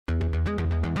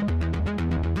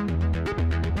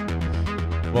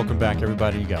Welcome back,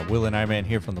 everybody. You got Will and I-Man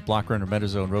here from the Block Runner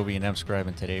MetaZone, Rovi and MScribe,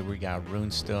 and today we got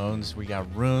rune stones, we got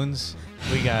runes,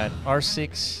 we got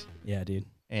R6. Yeah, dude.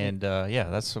 And yeah,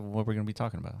 that's what we're going to be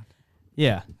talking about.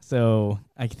 Yeah, so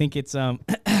I think it's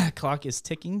clock is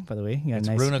ticking, by the way. It's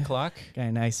a nice Rune clock. Got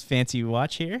a nice fancy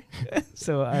watch here.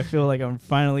 So I feel like I'm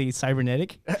finally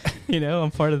cybernetic. You know,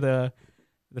 I'm part of the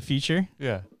future.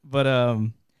 Yeah. But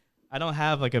I don't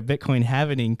have like a Bitcoin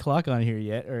halving clock on here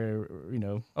yet, or you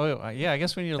know. Oh yeah, I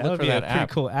guess we need to that look would for be that a pretty app.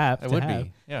 cool app. It would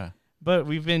be. Yeah. But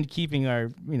we've been keeping our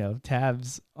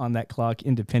tabs on that clock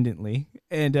independently,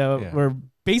 and Yeah. we're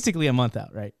basically a month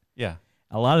out, right? Yeah.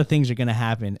 A lot of things are going to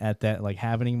happen at that like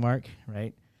halving mark,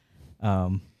 right?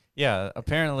 Yeah.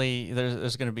 Apparently,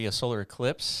 there's going to be a solar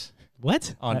eclipse.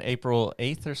 What? On April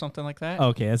 8th or something like that.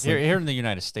 Okay, that's here in the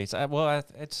United States.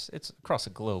 It's across the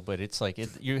globe, but it's like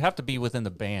you have to be within the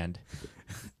band.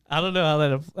 I don't know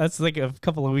how that's like a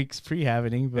couple of weeks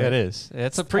pre-halving, but it is.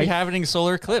 It's a pre-halving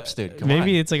solar eclipse, dude. Come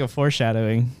maybe on. It's like a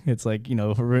foreshadowing. It's like,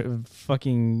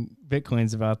 fucking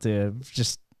Bitcoin's about to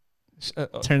just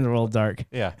turn the world dark.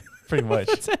 Yeah, pretty much.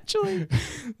 Essentially,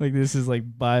 like this is like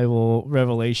Bible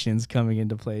revelations coming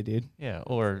into play, dude. Yeah,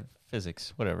 or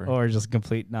physics, whatever. Or just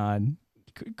complete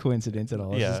non-coincidence at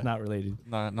all. It's just not related.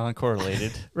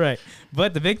 Non-correlated. Right.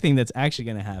 But the big thing that's actually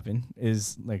going to happen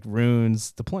is like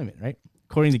Rune's deployment, right?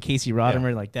 According to Casey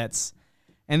Rodarmor, like that's...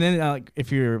 And then like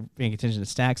if you're paying attention to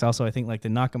stacks, also I think like the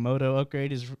Nakamoto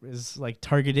upgrade is like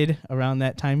targeted around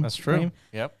that time. That's true. Frame.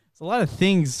 Yep. So a lot of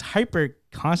things hyper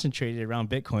concentrated around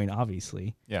Bitcoin,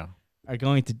 obviously. Yeah. Are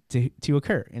going to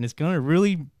occur. And it's going to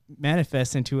really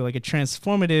manifest into like a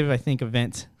transformative, I think,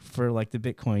 event for like the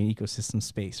Bitcoin ecosystem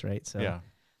space, right? So yeah.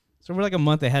 So we're like a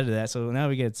month ahead of that. So now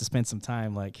we get to spend some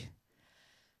time like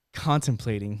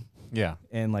contemplating,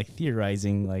 and like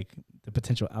theorizing like the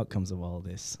potential outcomes of all of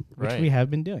this, which we have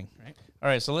been doing, right? All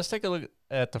right, so let's take a look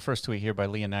at the first tweet here by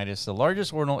Leonidas. The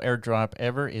largest Ordinal airdrop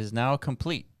ever is now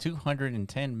complete.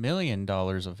 $210 million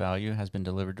of value has been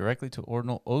delivered directly to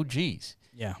Ordinal OGs.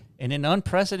 Yeah. In an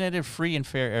unprecedented free and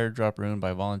fair airdrop Rune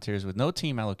by volunteers with no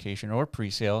team allocation or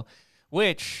pre-sale,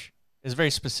 which is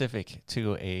very specific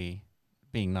to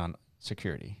being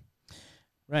non-security.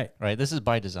 Right. Right. This is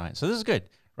by design. So this is good,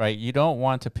 right? You don't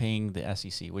want to ping the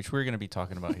SEC, which we're going to be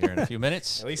talking about here in a few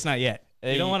minutes. At least not yet.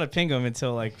 You don't want to ping them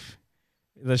until like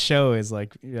the show is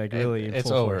like really in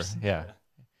full over. Force. Yeah.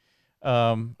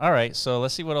 All right. So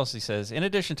let's see what else he says. In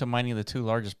addition to mining the two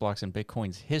largest blocks in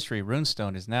Bitcoin's history,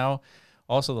 Runestone is now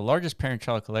also the largest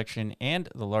parent-child collection and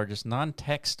the largest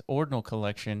non-text ordinal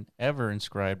collection ever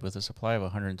inscribed with a supply of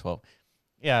 112.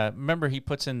 Yeah, remember he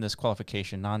puts in this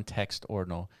qualification, non-text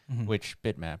ordinal, which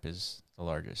Bitmap is the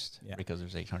largest because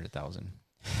there's 800,000.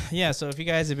 Yeah, so if you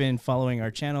guys have been following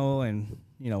our channel and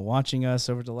watching us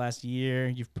over the last year,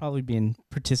 you've probably been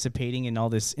participating in all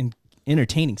this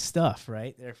entertaining stuff,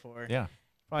 right? Therefore,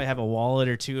 probably have a wallet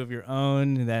or two of your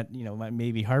own that might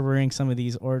maybe harboring some of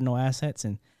these ordinal assets.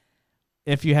 And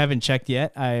if you haven't checked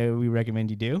yet, we recommend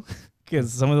you do,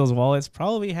 because some of those wallets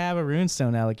probably have a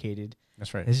runestone allocated.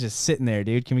 That's right. It's just sitting there,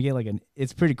 dude. Can we get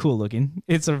it's pretty cool looking.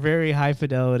 It's a very high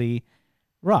fidelity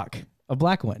rock, a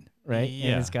black one, right?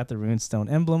 Yeah. And it's got the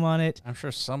runestone emblem on it. I'm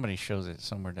sure somebody shows it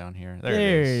somewhere down here. There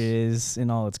it is in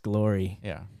all its glory.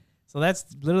 Yeah. So that's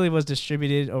literally was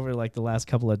distributed over like the last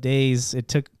couple of days. It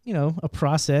took, a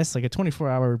process, like a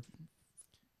 24-hour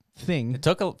thing. It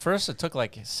took like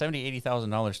 $70,000,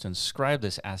 $80,000 to inscribe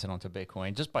this asset onto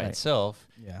Bitcoin just by itself.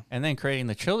 Yeah. And then creating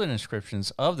the children inscriptions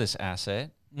of this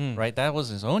asset, right? That was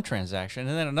his own transaction.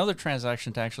 And then another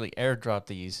transaction to actually airdrop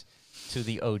these to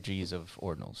the OGs of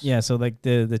Ordinals. Yeah, so like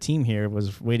the team here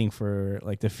was waiting for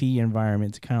like the fee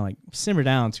environment to kind of like simmer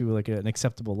down to like an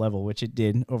acceptable level, which it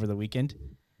did over the weekend.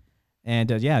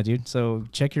 And yeah, dude, so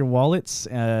check your wallets.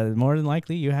 More than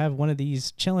likely you have one of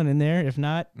these chilling in there. If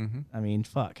not, I mean,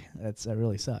 fuck, that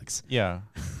really sucks. Yeah.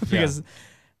 Because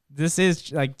this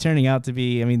is like turning out to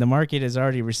be, the market has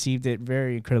already received it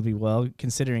very incredibly well,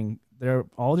 considering they're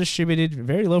all distributed.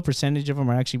 Very low percentage of them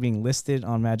are actually being listed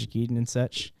on Magic Eden and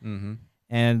such.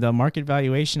 And the market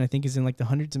valuation, I think, is in like the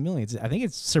hundreds of millions. I think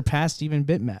it's surpassed even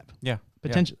Bitmap. Yeah.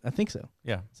 Potential. I think so.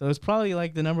 Yeah. So it's probably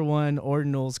like the #1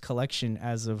 Ordinals collection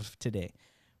as of today,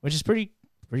 which is pretty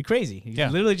crazy.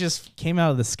 It literally just came out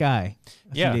of the sky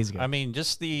a few days ago.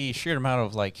 Just the sheer amount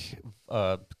of like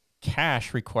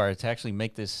cash required to actually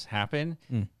make this happen.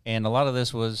 And a lot of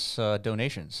this was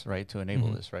donations, right, to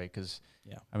enable this, right? Because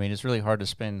it's really hard to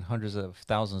spend hundreds of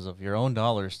thousands of your own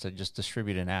dollars to just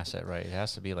distribute an asset, right? It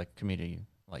has to be like community,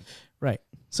 like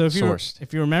So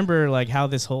if you remember like how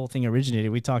this whole thing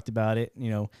originated, we talked about it.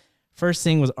 First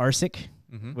thing was RSIC,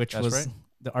 which was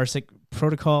the RSIC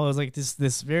protocol. It was like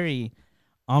this very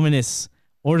ominous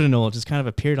ordinal just kind of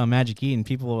appeared on Magic E, and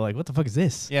people were like, what the fuck is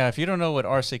this? Yeah, if you don't know what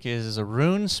RSIC is a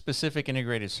Rune-specific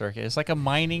integrated circuit. It's like a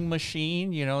mining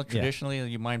machine, you know, traditionally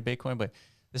you mine Bitcoin, but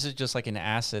this is just like an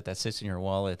asset that sits in your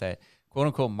wallet that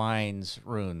quote-unquote mines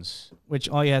runes. Which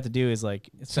all you have to do is like,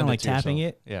 it's kind of like tapping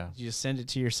yourself. it. Yeah. You just send it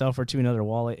to yourself or to another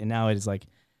wallet, and now it is like,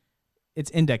 it's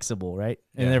indexable, right?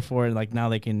 And therefore, like now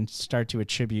they can start to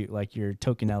attribute like your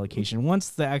token allocation once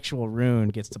the actual rune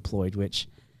gets deployed, which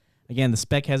again, the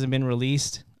spec hasn't been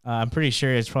released. I'm pretty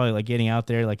sure it's probably like getting out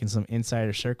there like in some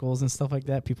insider circles and stuff like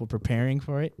that, people preparing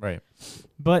for it. Right.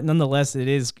 But nonetheless, it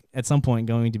is at some point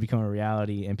going to become a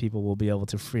reality, and people will be able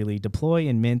to freely deploy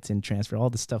and mint and transfer all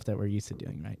the stuff that we're used to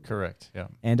doing, right? Correct, yeah.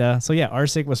 And so, yeah,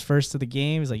 RSIC was first to the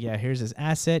game. It's like, yeah, here's this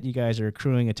asset. You guys are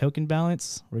accruing a token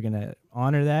balance. We're going to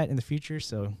honor that in the future.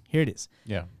 So here it is.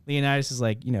 Yeah. Leonidas is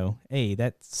like, you know, hey,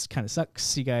 that's kind of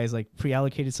sucks. You guys like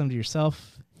pre-allocated some to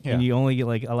yourself. Yeah. And you only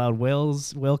like allowed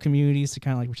whale communities to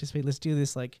kind of like participate. Let's do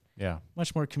this like yeah,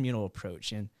 much more communal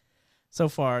approach. And so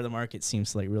far the market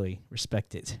seems to like really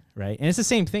respect it, right? And it's the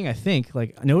same thing, I think.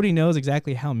 Like nobody knows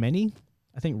exactly how many.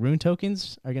 I think rune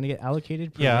tokens are going to get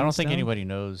allocated. Yeah, I don't think anybody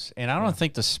knows. And I don't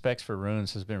think the specs for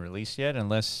runes has been released yet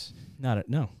unless...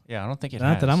 No. Yeah, I don't think it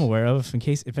Not has. that I'm aware of, in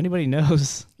case, if anybody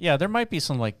knows. Yeah, there might be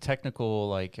some like technical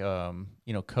like, you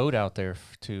know, code out there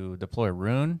to deploy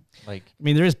rune. Like, I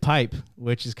mean, there is pipe,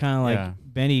 which is kind of like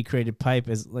Benny created pipe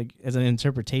as like as an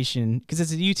interpretation because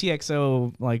it's a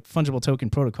UTXO like fungible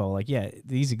token protocol. Like, yeah,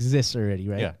 these exist already,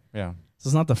 right? Yeah, yeah. So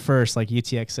it's not the first like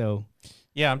UTXO.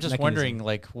 Yeah, I'm just wondering,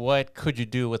 like, what could you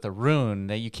do with a rune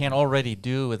that you can't already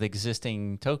do with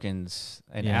existing tokens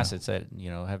and assets that, you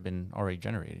know, have been already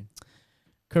generated?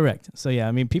 Correct. So, yeah,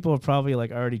 I mean, people have probably,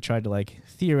 like, already tried to, like,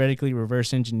 theoretically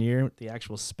reverse engineer the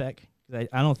actual spec. I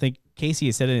don't think Casey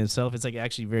has said it himself. It's, like,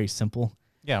 actually very simple.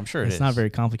 Yeah, I'm sure it is. It's not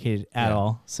very complicated at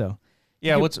all, so...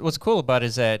 Yeah, what's cool about it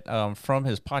is that from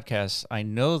his podcast, I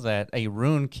know that a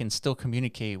rune can still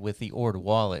communicate with the Ord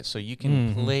wallet, so you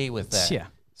can play with that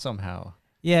somehow.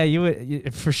 Yeah, you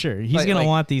would for sure. He's gonna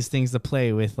want these things to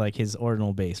play with like his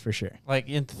ordinal base for sure. Like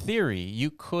in theory,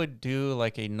 you could do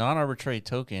like a non-arbitrary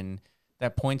token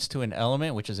that points to an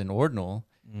element, which is an ordinal,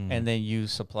 and then you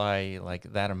supply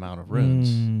like that amount of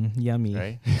runes. Yummy,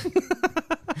 right?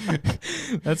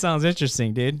 That sounds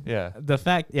interesting, dude. Yeah. The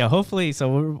fact, hopefully,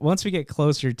 so once we get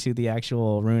closer to the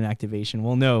actual rune activation,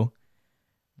 we'll know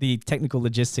the technical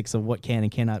logistics of what can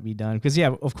and cannot be done. Because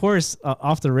of course,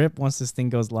 off the rip, once this thing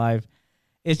goes live,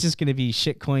 it's just going to be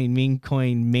shitcoin, meme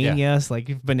coin mania,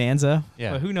 like bonanza.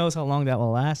 Yeah. But who knows how long that will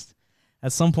last?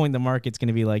 At some point, the market's going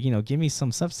to be like, give me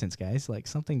some substance, guys. Like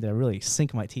something to really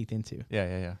sink my teeth into. Yeah.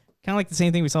 Kind of like the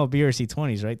same thing we saw with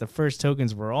BRC20s, right? The first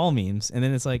tokens were all memes. And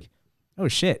then it's like, oh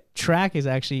shit, track is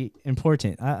actually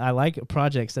important. I like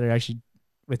projects that are actually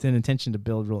with an intention to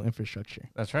build real infrastructure.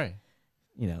 That's right.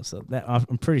 So that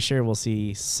I'm pretty sure we'll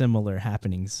see similar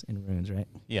happenings in runes, right?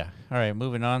 Yeah. All right,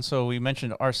 moving on. So we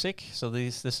mentioned RSIC. So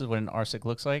this is what an RSIC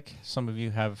looks like. Some of you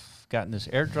have gotten this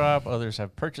airdrop. Others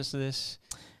have purchased this.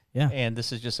 Yeah. And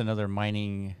this is just another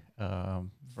mining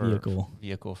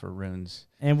vehicle for runes.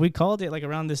 And we called it like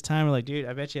around this time. We're like, dude,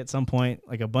 I bet you at some point,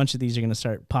 like a bunch of these are going to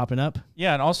start popping up.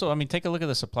 Yeah. And also, I mean, take a look at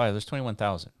the supply. There's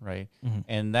 21,000, right?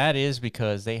 And that is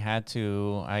because they had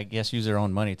to, I guess, use their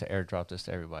own money to airdrop this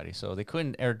to everybody. So they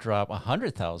couldn't airdrop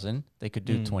 100,000. They could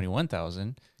do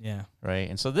 21,000. Yeah. Right.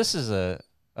 And so this is a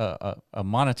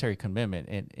monetary commitment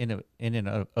in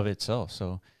and of itself.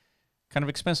 So kind of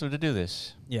expensive to do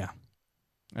this. Yeah.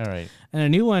 All right. And a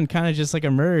new one kind of just like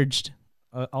emerged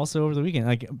also over the weekend.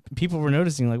 Like people were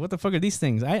noticing like, what the fuck are these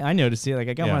things? I noticed it. Like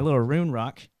I got my little rune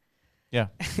rock. Yeah.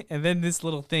 And then this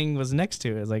little thing was next to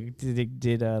it. I was like,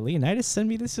 did Leonidas send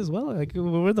me this as well? Like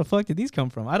where the fuck did these come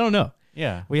from? I don't know.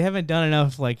 Yeah. We haven't done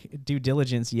enough like due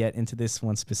diligence yet into this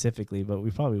one specifically, but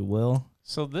we probably will.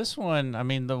 So this one, I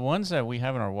mean, the ones that we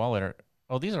have in our wallet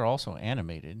these are also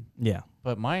animated. Yeah.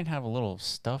 But mine have a little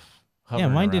stuff. Yeah,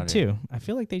 mine did too. I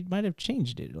feel like they might have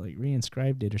changed it, like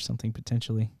reinscribed it or something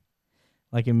potentially.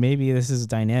 Like, and maybe this is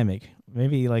dynamic.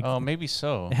 Maybe like. Oh, maybe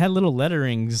so. It had little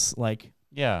letterings like.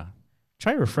 Yeah.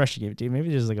 Try refreshing it, dude. Maybe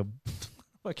there's like a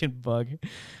fucking bug.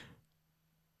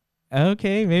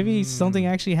 Okay, maybe something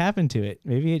actually happened to it.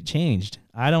 Maybe it changed.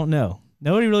 I don't know.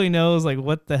 Nobody really knows like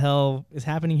what the hell is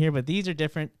happening here, but these are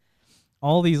different.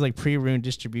 All these like pre-rune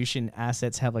distribution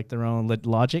assets have like their own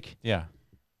logic. Yeah.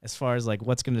 As far as like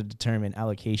what's going to determine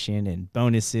allocation and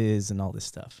bonuses and all this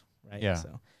stuff, right? Yeah.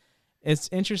 So it's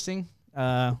interesting.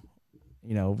 We're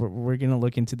going to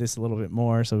look into this a little bit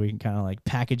more so we can kind of like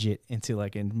package it into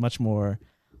like a much more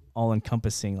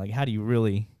all-encompassing, like how do you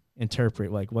really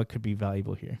interpret like what could be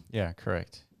valuable here? Yeah,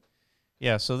 correct.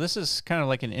 Yeah, so this is kind of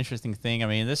like an interesting thing. I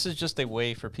mean, this is just a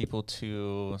way for people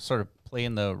to sort of play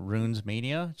in the Runes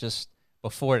Mania just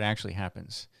before it actually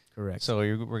happens. Correct. So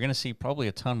we're going to see probably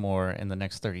a ton more in the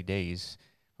next 30 days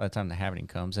by the time the halving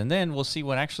comes. And then we'll see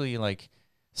what actually like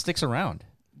sticks around.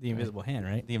 The invisible hand,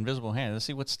 right? The invisible hand. Let's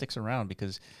see what sticks around,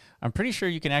 because I'm pretty sure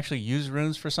you can actually use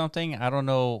runes for something. I don't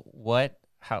know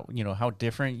how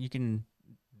different you can,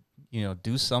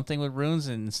 do something with runes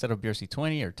instead of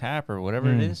BRC20 or tap or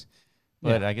whatever it is.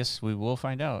 But I guess we will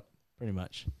find out. Pretty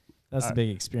much. That's the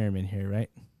big experiment here, right?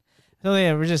 So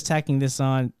yeah, we're just tacking this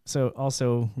on. So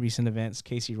also recent events,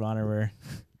 Casey Rodarmor,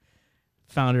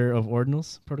 founder of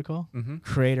Ordinals protocol,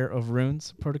 creator of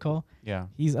Runes protocol. Yeah.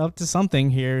 He's up to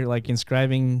something here, like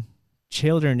inscribing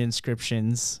children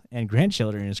inscriptions and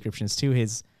grandchildren inscriptions to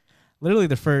his, literally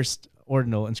the first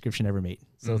ordinal inscription ever made.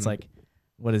 So it's like,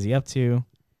 what is he up to?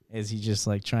 Is he just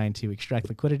like trying to extract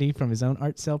liquidity from his own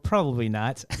art cell? Probably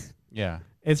not. Yeah.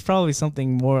 It's probably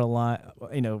something more a lot,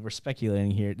 we're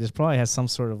speculating here. This probably has some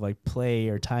sort of like play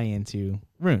or tie into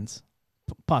runes,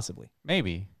 possibly.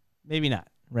 Maybe. Maybe not,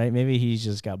 right? Maybe he's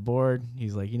just got bored.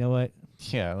 He's like, you know what?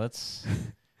 Yeah, let's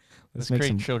make create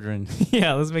some children.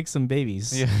 Yeah, let's make some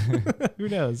babies. Yeah. Who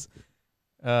knows?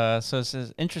 So it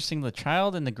says, interesting, the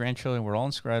child and the grandchildren were all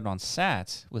inscribed on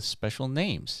sats with special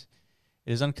names.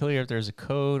 It is unclear if there is a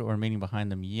code or meaning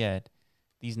behind them yet.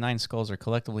 These 9 skulls are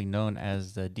collectively known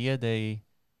as the Dia de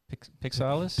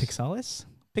Pixelis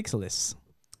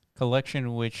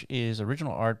collection, which is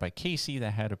original art by Casey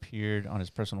that had appeared on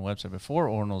his personal website before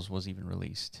Ordinals was even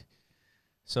released.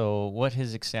 So what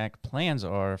his exact plans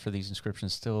are for these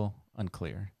inscriptions still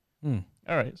unclear.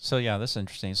 All right, so yeah, this is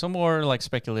interesting. So more like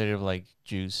speculative, like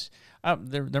juice.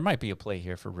 There might be a play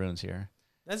here for runes here.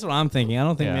 That's what I'm thinking. I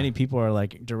don't think many people are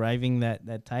like deriving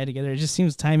that tie together. It just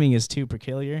seems timing is too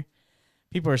peculiar.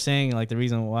 People are saying like the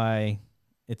reason why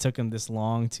it took him this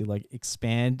long to like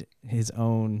expand his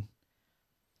own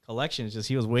collection is just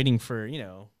he was waiting for,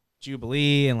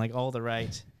 Jubilee and like all the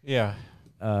right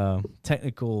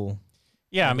technical.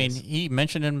 Yeah, I mean, he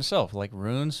mentioned it himself, like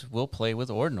runes will play with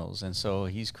ordinals. And so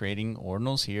he's creating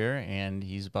ordinals here and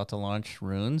he's about to launch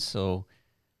runes. So,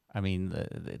 I mean,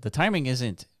 the timing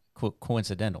isn't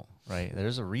coincidental, right?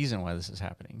 There's a reason why this is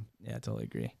happening. Yeah, I totally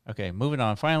agree. Okay, moving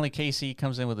on. Finally, Casey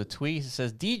comes in with a tweet. It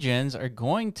says, Degens are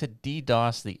going to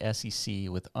DDoS the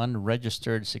SEC with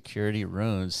unregistered security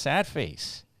runes. Sad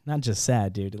face. Not just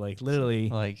sad, dude. Like, literally.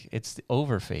 Like, it's the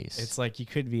over face. It's like you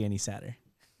could be any sadder.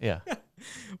 Yeah.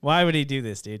 Why would he do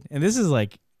this, dude? And this is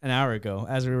like an hour ago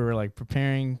as we were like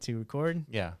preparing to record.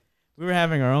 Yeah. We were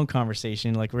having our own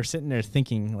conversation. Like, we're sitting there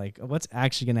thinking, like, what's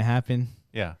actually going to happen?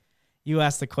 Yeah. You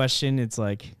ask the question, it's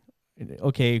like,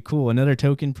 okay, cool, another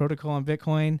token protocol on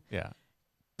Bitcoin. Yeah.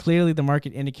 Clearly the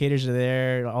market indicators are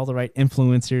there. All the right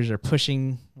influencers are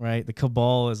pushing, right? The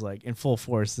cabal is like in full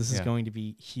force. This is going to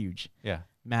be huge. Yeah.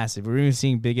 Massive. We're even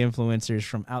seeing big influencers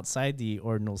from outside the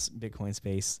Ordinals Bitcoin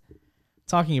space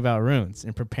talking about runes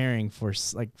and preparing for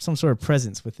like some sort of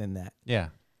presence within that. Yeah.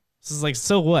 This is like,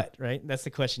 so what, right? That's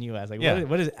the question you ask. Like,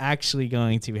 what is actually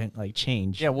going to like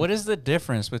change? Yeah, what is the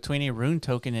difference between a rune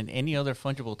token and any other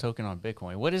fungible token on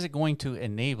Bitcoin? What is it going to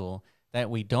enable that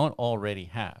we don't already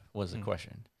have, was the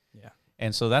question. Yeah.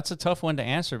 And so that's a tough one to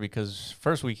answer because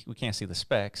first we can't see the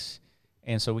specs.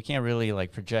 And so we can't really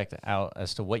like project out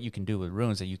as to what you can do with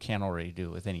runes that you can't already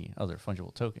do with any other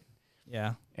fungible token.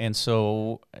 Yeah. And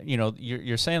so,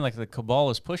 you're saying like the cabal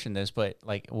is pushing this, but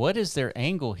like what is their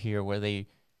angle here where they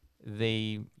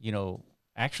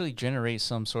actually generate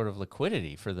some sort of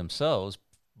liquidity for themselves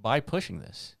by pushing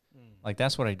this? Like,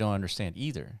 that's what I don't understand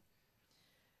either.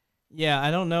 Yeah, I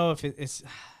don't know if it's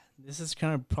this is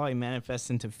kind of probably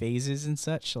manifest into phases and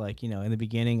such. Like, in the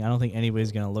beginning, I don't think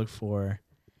anybody's going to look for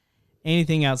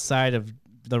anything outside of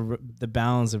the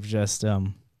bounds of just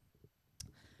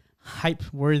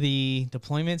hype-worthy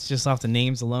deployments just off the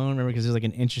names alone. Remember, because there's like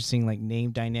an interesting like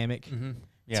name dynamic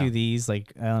to these.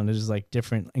 Like, I don't know, there's like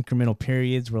different incremental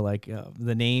periods where like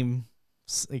the name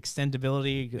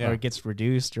extendability or gets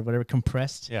reduced or whatever,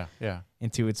 compressed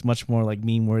into its much more like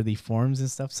meme-worthy forms and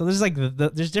stuff. So there's like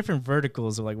there's different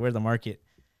verticals of like where the market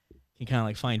can kind of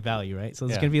like find value, right? So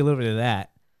there's gonna be a little bit of that.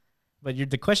 But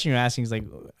the question you're asking is like,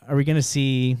 are we gonna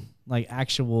see like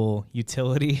actual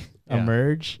utility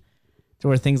emerge to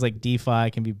where things like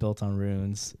DeFi can be built on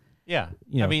runes? Yeah.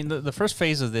 I mean, the first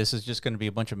phase of this is just going to be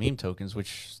a bunch of meme tokens,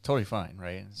 which is totally fine,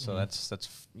 right? So that's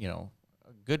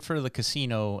good for the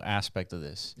casino aspect of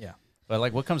this. Yeah. But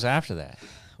like, what comes after that?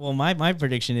 Well, my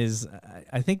prediction is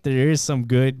I think there is some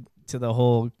good to the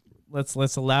whole, let's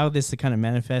allow this to kind of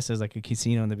manifest as like a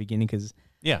casino in the beginning, because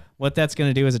what that's going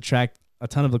to do is attract a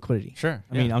ton of liquidity. Sure.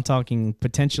 I mean, I'm talking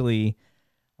potentially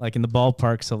like in the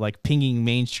ballparks of like pinging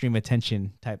mainstream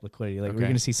attention type liquidity. Like we're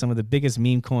going to see some of the biggest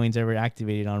meme coins ever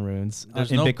activated on Runes in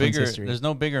Bitcoin's history. There's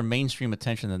no bigger mainstream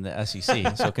attention than the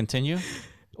SEC. So continue.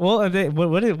 Well,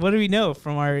 what do we know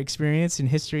from our experience in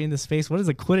history in the space? What does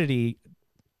liquidity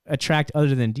attract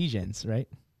other than degens, right?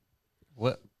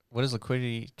 What does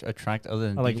liquidity attract other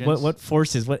than like degens? What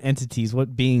forces, what entities,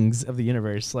 what beings of the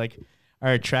universe like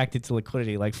are attracted to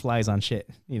liquidity like flies on shit,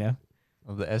 you know?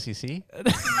 Of the SEC?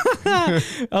 I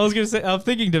was gonna say, I'm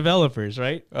thinking developers,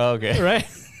 right? Oh, okay. Right?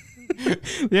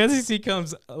 The SEC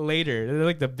comes later. They're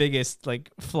like the biggest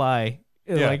like fly,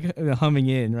 like humming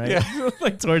in, right? Yeah.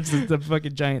 Like towards the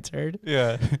fucking giant turd.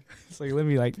 Yeah. It's like, let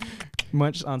me like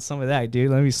munch on some of that,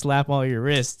 dude. Let me slap all your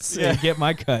wrists and get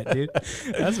my cut, dude.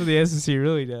 That's what the SEC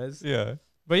really does. Yeah.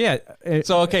 But yeah.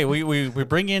 So, okay, we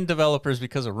bring in developers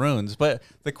because of Runes, but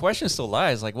the question still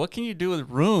lies, like, what can you do with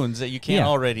Runes that you can't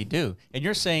already do? And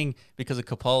you're saying because of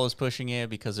Kapala's pushing it,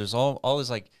 because there's all this,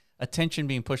 like, attention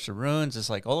being pushed to Runes, it's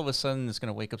like all of a sudden it's going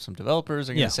to wake up some developers.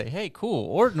 They're going to say, hey,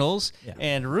 cool, Ordinals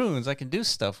and Runes, I can do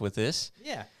stuff with this.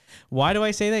 Yeah. Why do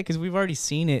I say that? Because we've already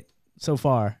seen it so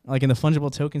far, like in the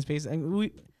fungible token space. I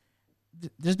mean,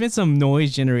 there's been some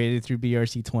noise generated through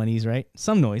BRC20s, right?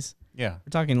 Some noise. Yeah. We're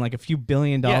talking like a few $1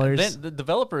 billion. Yeah, then the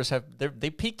developers they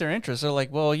piqued their interest. They're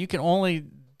like, well, you can only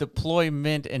deploy,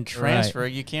 mint, and transfer.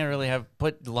 Right. You can't really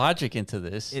put logic into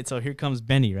this. So here comes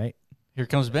Benny, right? Here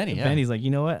comes Benny. Yeah. Benny's like,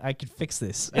 you know what? I could fix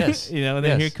this. Yes. You know, and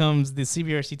then here comes the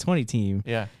CBRC20 team.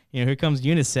 Yeah. You know, here comes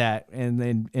Unisat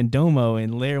and Domo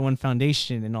and Layer 1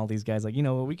 Foundation and all these guys. Like, you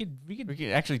know, we could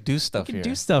actually do stuff here. We can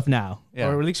do stuff now. Yeah.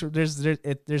 Or at least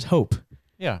there's hope.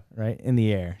 Yeah. Right in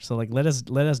the air. So like let us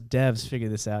devs figure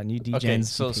this out, and you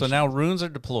degens. Okay. So now Runes are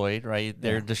deployed, right?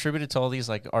 They're distributed to all these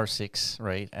like R6,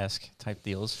 right, esque type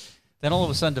deals. Then all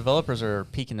of a sudden developers are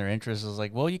piquing their interest. It's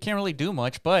like, well, you can't really do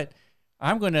much, but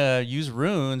I'm gonna use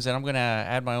Runes and I'm gonna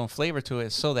add my own flavor to it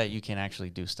so that you can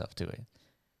actually do stuff to it.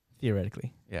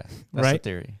 Theoretically. Yeah. That's the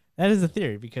theory. That is the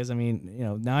theory, because I mean, you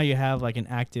know, now you have like an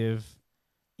active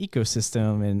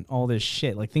ecosystem and all this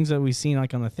shit, like things that we've seen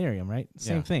like on Ethereum, right?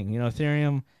 Same thing, you know,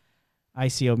 Ethereum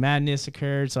ICO madness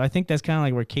occurred. So I think that's kind of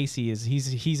like where Casey is.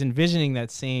 He's envisioning that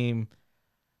same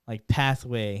like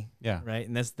pathway, right?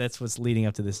 And that's what's leading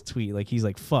up to this tweet. Like he's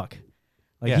like, fuck,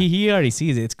 like he already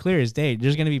sees it. It's clear as day.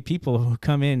 There's gonna be people who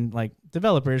come in, like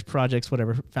developers, projects,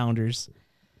 whatever, founders.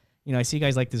 You know, I see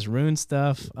guys like this Rune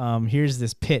stuff. Here's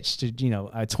this pitch to, you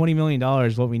know, $20 million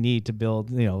is what we need to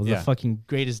build, you know, the fucking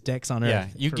greatest decks on earth. Yeah,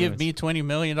 you give me $20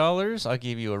 million, I'll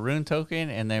give you a Rune token,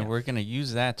 and then we're going to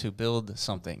use that to build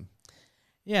something.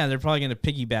 Yeah, they're probably going to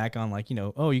piggyback on like, you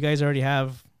know, oh, you guys already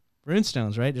have Rune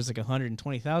stones, right? There's like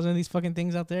 120,000 of these fucking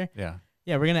things out there. Yeah.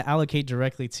 Yeah, we're going to allocate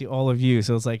directly to all of you.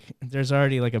 So it's like there's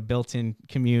already like a built-in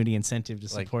community incentive to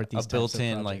support these types of projects. A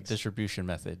built-in like distribution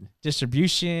method.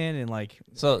 Distribution and like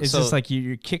it's just like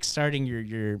you're kickstarting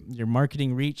your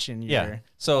marketing reach and your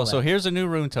So here's a new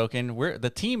Rune token.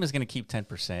 The team is going to keep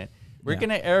 10%. We're going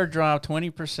to airdrop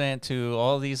 20% to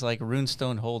all these like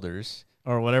Runestone holders.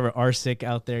 Or whatever RSIC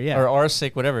out there, Or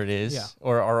RSIC, whatever it is.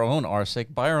 Or our own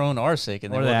RSIC. Buy our own RSIC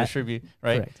and then we'll distribute,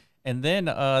 right? Correct. And then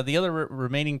the other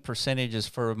remaining percentage is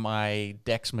for my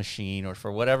DEX machine or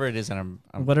for whatever it is, and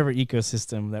I'm whatever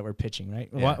ecosystem that we're pitching, right?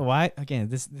 Yeah. Why again?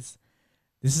 This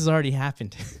has already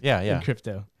happened. In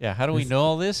crypto. Yeah. How do we know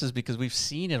all this? Is because we've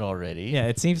seen it already. Yeah,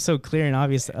 it seems so clear and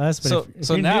obvious to us.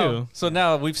 But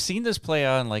now we've seen this play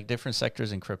out in like different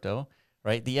sectors in crypto,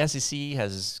 right? The SEC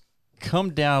has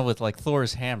come down with like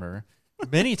Thor's hammer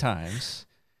many times.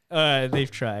 They've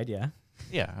tried, yeah.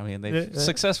 Yeah, I mean, they've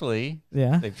successfully,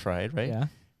 they've tried, right? Yeah.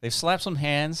 They've slapped some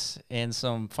hands and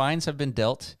some fines have been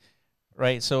dealt,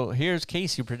 right? So here's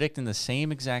Casey predicting the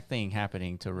same exact thing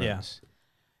happening to Runes.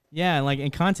 Yeah, and like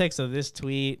in context of this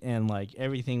tweet and like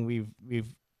everything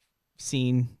we've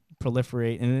seen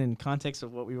proliferate, and in context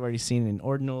of what we've already seen in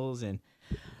Ordinals and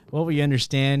what we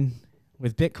understand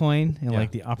with Bitcoin and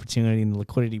like the opportunity and the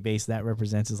liquidity base that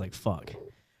represents, is like, fuck.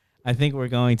 I think we're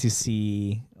going to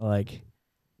see like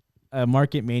a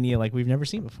market mania like we've never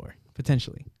seen before,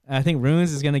 potentially. And I think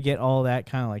Runes is going to get all that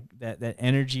kind of like that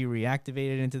energy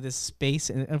reactivated into this space.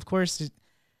 And of course,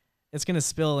 it's going to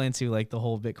spill into like the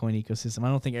whole Bitcoin ecosystem. I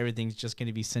don't think everything's just going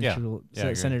to be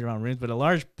centered around Runes, but a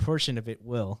large portion of it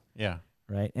will. Yeah.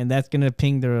 Right. And that's going to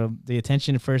ping the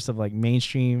attention first of like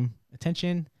mainstream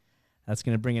attention. That's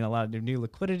going to bring in a lot of new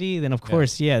liquidity. Then, of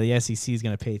course, the SEC is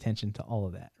going to pay attention to all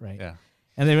of that. Right. Yeah.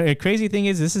 And the crazy thing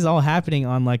is, this is all happening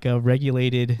on like a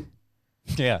regulated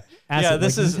asset.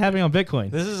 This is happening on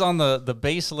Bitcoin. This is on the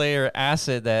base layer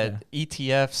asset that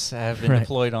ETFs have been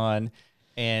deployed on,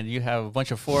 and you have a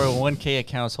bunch of 401k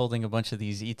accounts holding a bunch of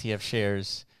these ETF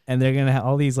shares, and they're gonna have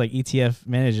all these like ETF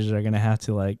managers are gonna have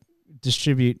to like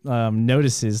distribute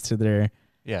notices to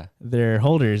their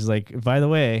holders. Like, by the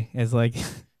way, it's like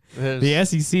the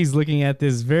SEC is looking at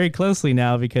this very closely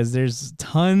now because there's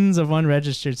tons of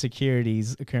unregistered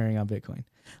securities occurring on Bitcoin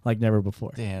like never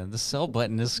before. Damn, the sell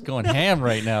button is going ham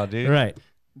right now, dude. Right.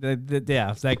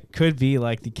 Yeah, that could be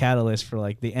like the catalyst for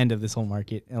like the end of this whole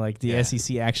market, and like the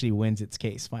SEC actually wins its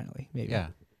case finally. Maybe. Yeah.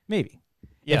 Maybe.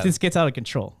 Yeah. If this gets out of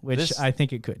control, which I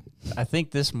think it could. I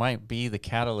think this might be the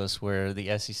catalyst where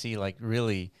the SEC like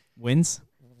really wins.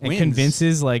 And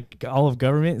convinces like all of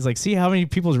government. It's like, see how many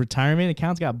people's retirement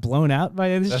accounts got blown out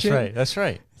by this shit? That's right. That's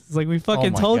right. It's like, we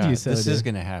fucking told you so. This is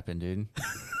going to happen, dude.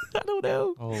 I don't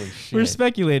know. Holy shit. We're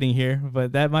speculating here,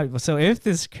 but that might. So if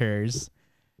this occurs,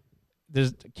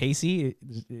 there's Casey,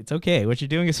 it's okay. What you're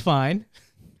doing is fine.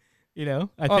 You know,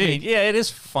 I think. Yeah, it is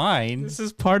fine. This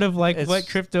is part of like what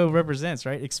crypto represents,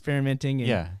 right? Experimenting.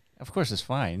 And of course it's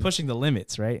fine. Pushing the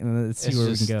limits, right? And let's see where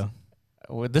we can go.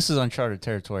 Well, this is uncharted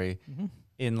territory.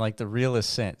 In like the realest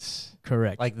sense.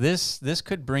 Correct. Like this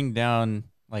could bring down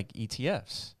like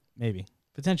ETFs. Maybe.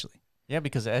 Potentially. Yeah,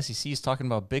 because the SEC is talking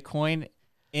about Bitcoin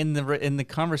in the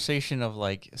conversation of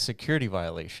like security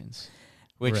violations,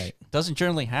 which doesn't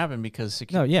generally happen because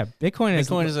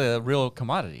Bitcoin is a real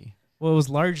commodity. Well, it was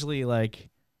largely like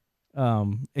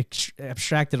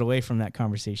abstracted away from that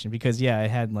conversation because it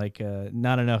had like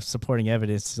not enough supporting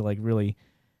evidence to like really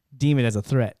deem it as a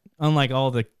threat. Unlike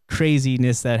all the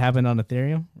craziness that happened on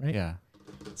Ethereum, right? Yeah.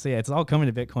 So it's all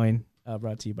coming to Bitcoin,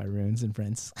 brought to you by Runes and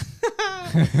friends.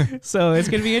 So it's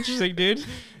gonna be interesting, dude.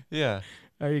 Yeah.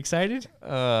 Are you excited?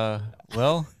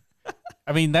 Well,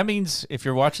 I mean, that means if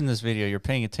you're watching this video, you're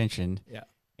paying attention. Yeah.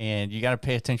 And you got to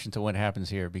pay attention to what happens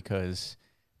here because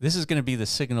this is going to be the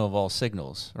signal of all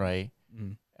signals, right?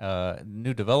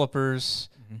 New developers,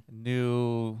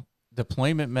 new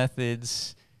deployment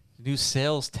methods, new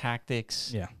sales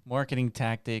tactics, marketing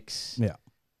tactics. Yeah.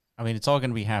 I mean, it's all going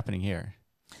to be happening here.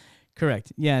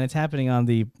 Correct. Yeah, and it's happening on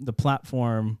the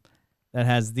platform that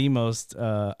has the most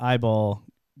eyeball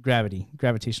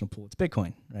gravitational pull. It's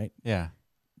Bitcoin, right? Yeah.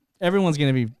 Everyone's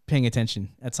going to be paying attention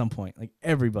at some point. Like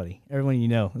everyone you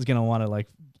know is going to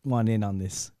want in on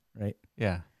this, right?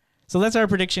 Yeah. So that's our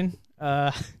prediction.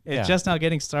 It's just now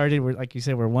getting started. We're, like you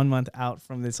said, we're 1 month out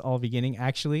from this all beginning,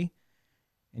 actually.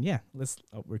 And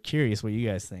we're curious what you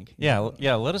guys think. Yeah.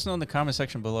 Let us know in the comment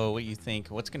section below what you think.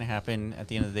 What's going to happen at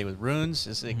the end of the day with Runes?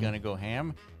 Is it going to go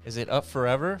ham? Is it up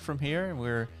forever from here? And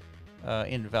we're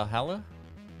in Valhalla?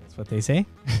 That's what they say.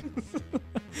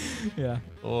 Yeah.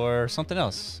 Or something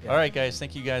else. Yeah. All right, guys.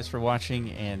 Thank you guys for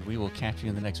watching, and we will catch you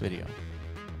in the next video.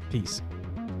 Peace.